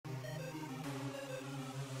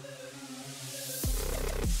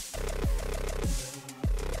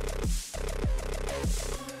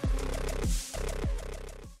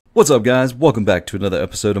What's up, guys? Welcome back to another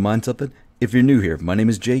episode of Mind Something. If you're new here, my name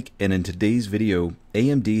is Jake, and in today's video,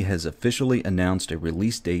 AMD has officially announced a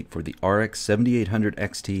release date for the RX 7800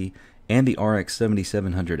 XT and the RX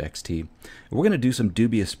 7700 XT. We're going to do some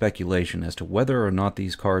dubious speculation as to whether or not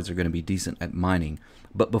these cards are going to be decent at mining.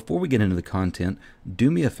 But before we get into the content,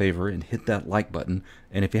 do me a favor and hit that like button,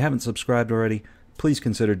 and if you haven't subscribed already, please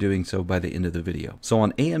consider doing so by the end of the video. So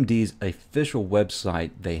on AMD's official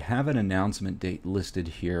website, they have an announcement date listed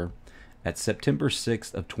here at September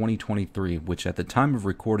 6th of 2023, which at the time of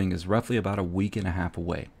recording is roughly about a week and a half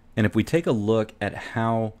away. And if we take a look at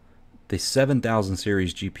how the 7000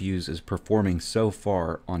 series GPUs is performing so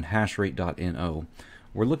far on hashrate.no,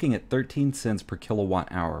 we're looking at 13 cents per kilowatt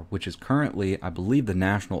hour, which is currently, I believe, the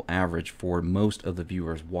national average for most of the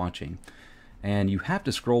viewers watching. And you have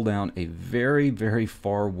to scroll down a very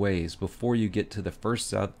far ways before you get to the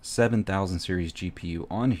first 7000 series GPU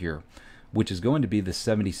on here, which is going to be the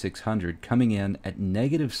 7600, coming in at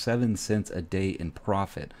 -7 cents a day in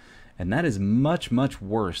profit. And that is much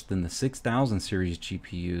worse than the 6000 series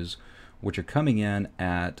GPUs, which are coming in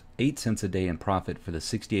at 8 cents a day in profit for the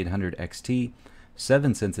 6800 XT,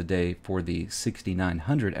 7 cents a day for the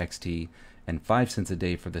 6900 XT, and 5 cents a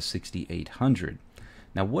day for the 6800.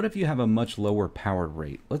 Now, what if you have a much lower power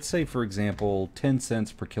rate? Let's say, for example, 10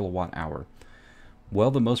 cents per kilowatt hour.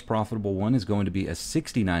 Well, the most profitable one is going to be a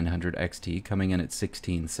 6900 XT coming in at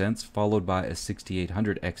 16 cents, followed by a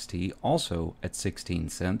 6800 XT also at 16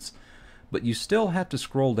 cents. But you still have to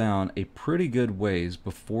scroll down a pretty good ways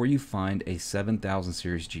before you find a 7000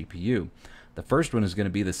 series GPU. The first one is going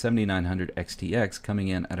to be the 7900 XTX coming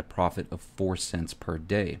in at a profit of 4 cents per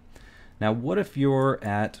day. Now, what if you're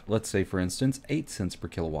at, let's say, for instance, 8 cents per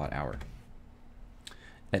kilowatt hour?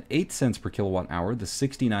 At 8 cents per kilowatt hour, the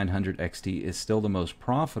 6900 XT is still the most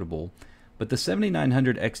profitable, but the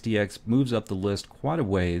 7900 XTX moves up the list quite a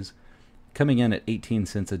ways, coming in at 18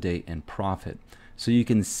 cents a day in profit. So you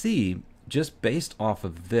can see, just based off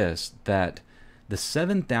of this, that the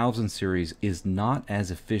 7000 series is not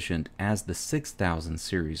as efficient as the 6000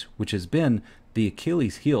 series, which has been the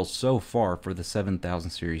Achilles heel so far for the 7000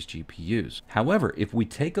 series GPUs. However, if we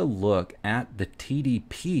take a look at the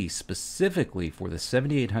TDP specifically for the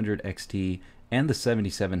 7800 XT and the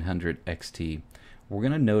 7700 XT, we're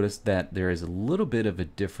going to notice that there is a little bit of a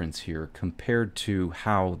difference here compared to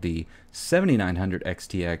how the 7900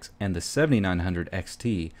 XTX and the 7900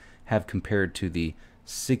 XT have compared to the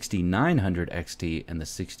 6900 XT and the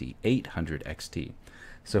 6800 XT.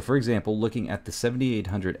 So for example, looking at the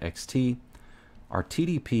 7800 XT, our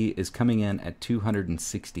TDP is coming in at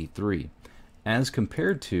 263 as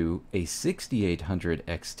compared to a 6800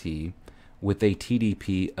 XT with a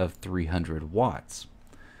TDP of 300 watts.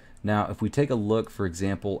 Now, if we take a look, for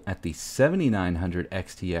example, at the 7900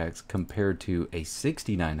 XTX compared to a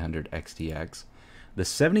 6900 XTX, the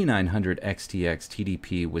 7900 XTX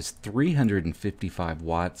TDP was 355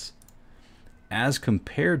 watts as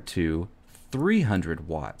compared to 300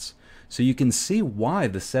 watts. So you can see why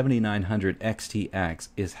the 7900 XTX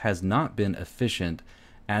has not been efficient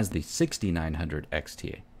as the 6900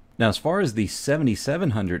 XT. Now, as far as the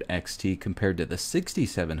 7700 XT compared to the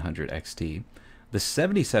 6700 XT, the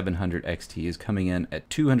 7700 XT is coming in at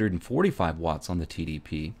 245 watts on the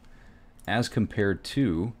TDP as compared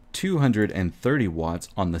to 230 watts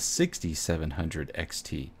on the 6700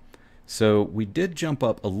 XT. So we did jump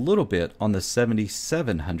up a little bit on the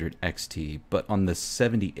 7700 XT, but on the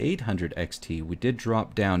 7800 XT, we did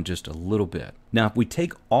drop down just a little bit. Now, if we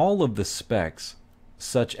take all of the specs,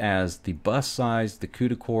 such as the bus size, the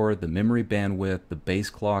CUDA core, the memory bandwidth, the base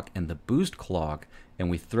clock, and the boost clock, and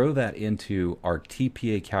we throw that into our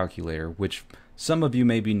TPA calculator, which some of you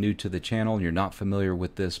may be new to the channel and you're not familiar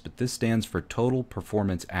with this, but this stands for Total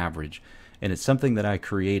Performance Average. And it's something that I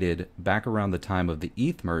created back around the time of the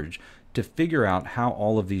ETH merge to figure out how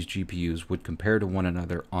all of these GPUs would compare to one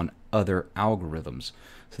another on other algorithms.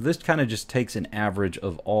 So this kind of just takes an average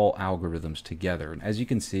of all algorithms together. And as you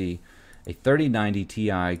can see, a 3090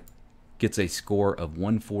 Ti gets a score of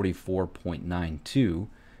 144.92.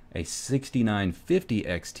 A 6950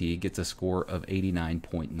 XT gets a score of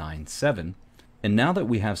 89.97. And now that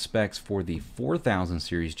we have specs for the 4000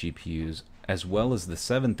 series GPUs as well as the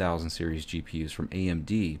 7000 series GPUs from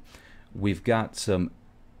AMD, we've got some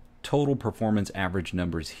total performance average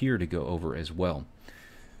numbers here to go over as well.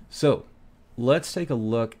 So let's take a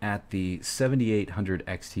look at the 7800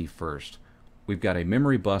 XT first. We've got a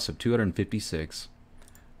memory bus of 256,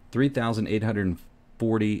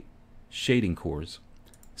 3840 shading cores,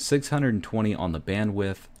 620 on the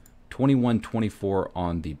bandwidth, 2124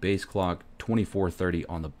 on the base clock, 2430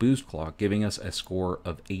 on the boost clock, giving us a score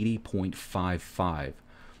of 80.55.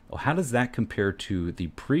 Well, how does that compare to the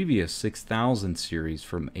previous 6000 series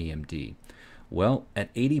from AMD? Well,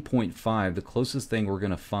 at 80.5, the closest thing we're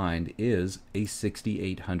going to find is a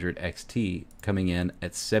 6800 XT coming in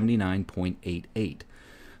at 79.88.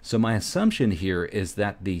 So my assumption here is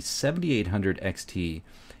that the 7800 XT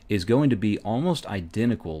is going to be almost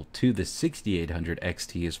identical to the 6800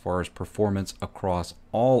 XT as far as performance across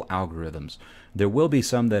all algorithms. There will be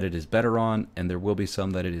some that it is better on, and there will be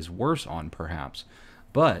some that it is worse on perhaps.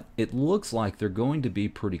 But it looks like they're going to be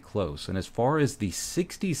pretty close. And as far as the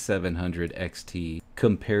 6700 XT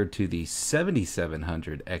compared to the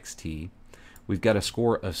 7700 XT, we've got a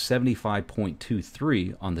score of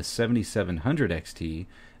 75.23 on the 7700 XT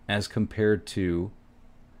as compared to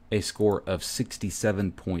a score of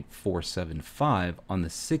 67.475 on the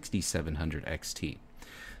 6700 XT.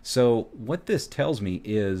 So what this tells me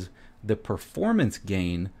is the performance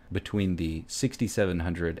gain between the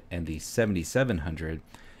 6700 and the 7700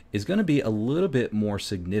 is going to be a little bit more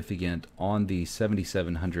significant on the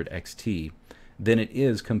 7700 XT than it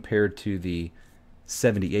is compared to the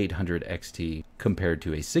 7800 XT compared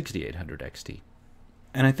to a 6800 XT.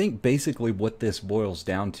 And I think basically what this boils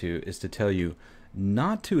down to is to tell you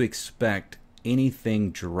not to expect anything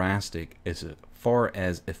drastic as far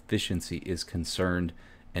as efficiency is concerned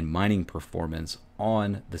and mining performance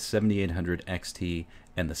on the 7800 XT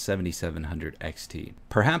and the 7700 XT.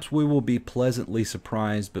 Perhaps we will be pleasantly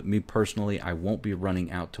surprised, but me personally, I won't be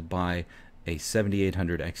running out to buy a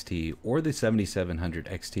 7800 XT or the 7700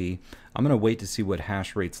 XT. I'm going to wait to see what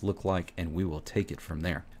hash rates look like, and we will take it from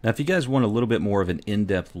there. Now, if you guys want a little bit more of an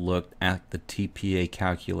in-depth look at the TPA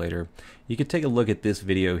calculator, you can take a look at this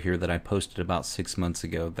video here that I posted about 6 months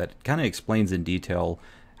ago that kind of explains in detail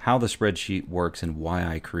how the spreadsheet works and why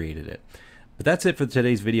I created it. But that's it for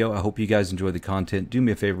today's video. I hope you guys enjoyed the content. Do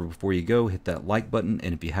me a favor before you go, hit that like button,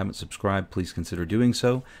 and if you haven't subscribed, please consider doing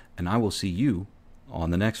so, and I will see you on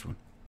the next one.